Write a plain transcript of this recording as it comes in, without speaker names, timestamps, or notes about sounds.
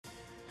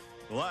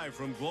Live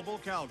from Global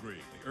Calgary,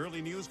 the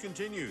early news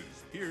continues.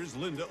 Here's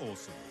Linda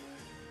Olson.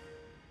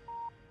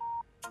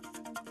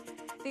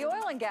 The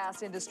oil and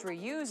gas industry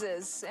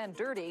uses and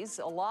dirties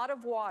a lot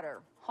of water.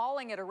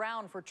 Hauling it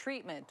around for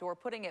treatment or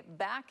putting it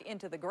back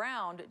into the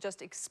ground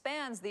just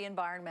expands the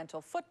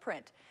environmental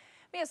footprint.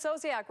 Mia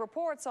Sosiak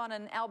reports on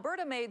an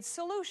Alberta-made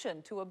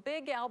solution to a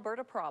big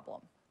Alberta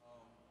problem.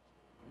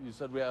 You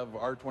said we have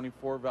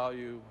R24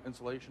 value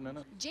insulation in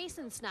it?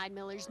 Jason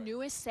Schneidmiller's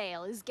newest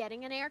sale is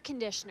getting an air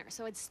conditioner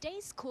so it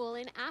stays cool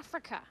in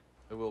Africa.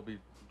 It will be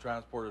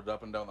transported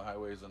up and down the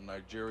highways in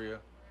Nigeria,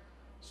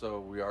 so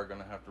we are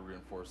going to have to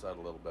reinforce that a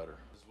little better.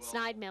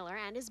 Schneidmiller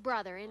and his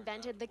brother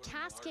invented the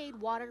Cascade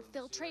Water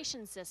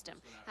Filtration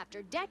System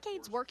after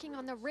decades working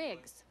on the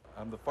rigs.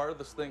 I'm the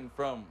farthest thing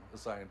from a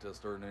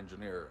scientist or an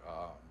engineer.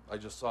 I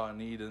just saw a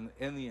need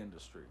in the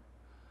industry.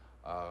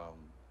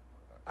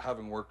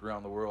 Having worked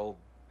around the world,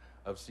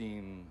 I've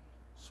seen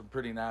some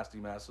pretty nasty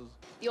messes.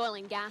 The oil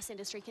and gas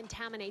industry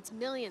contaminates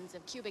millions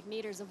of cubic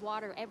meters of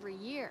water every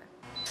year.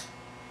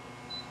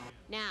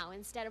 Now,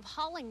 instead of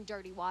hauling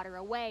dirty water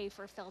away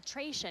for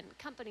filtration,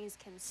 companies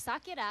can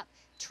suck it up,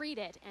 treat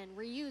it, and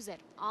reuse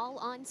it all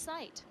on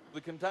site. The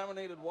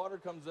contaminated water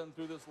comes in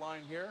through this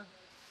line here.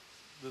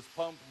 This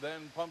pump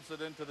then pumps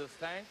it into this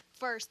tank.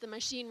 First, the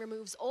machine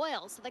removes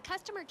oil so the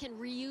customer can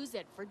reuse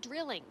it for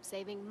drilling,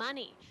 saving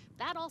money.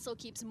 That also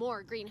keeps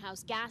more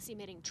greenhouse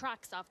gas-emitting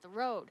trucks off the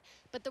road.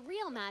 But the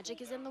real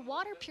magic is in the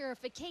water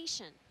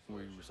purification.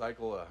 We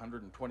recycle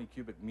 120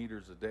 cubic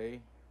meters a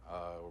day,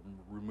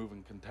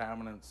 removing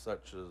contaminants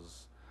such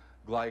as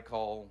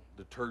glycol,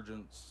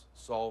 detergents,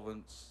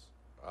 solvents,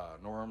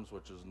 norms,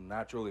 which is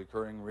naturally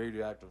occurring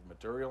radioactive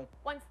material.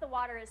 Once the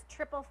water is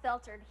triple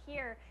filtered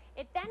here,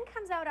 it then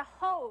comes out a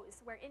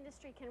hose where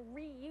industry can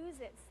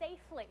reuse it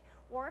safely.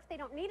 Or if they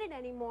don't need it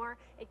anymore,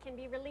 it can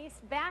be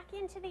released back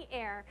into the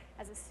air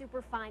as a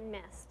superfine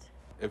mist.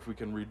 If we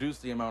can reduce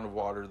the amount of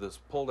water that's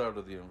pulled out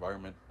of the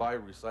environment by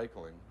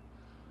recycling,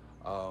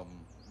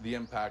 the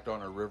impact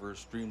on our rivers,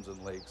 streams,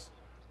 and lakes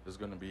is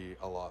going to be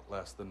a lot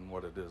less than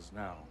what it is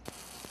now.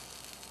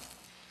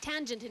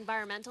 Tangent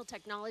Environmental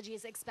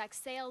Technologies expects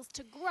sales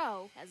to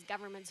grow as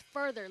governments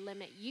further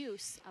limit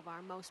use of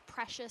our most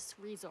precious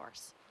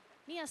resource.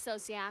 Mia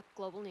Sosiak,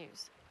 Global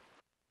News.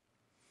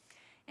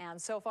 And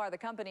so far, the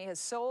company has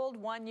sold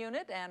 1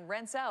 unit and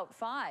rents out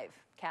 5.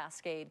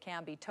 Cascade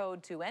can be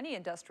towed to any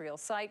industrial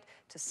site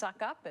to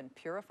suck up and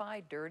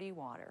purify dirty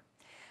water.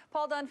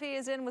 Paul Dunphy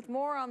is in with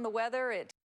more on the weather.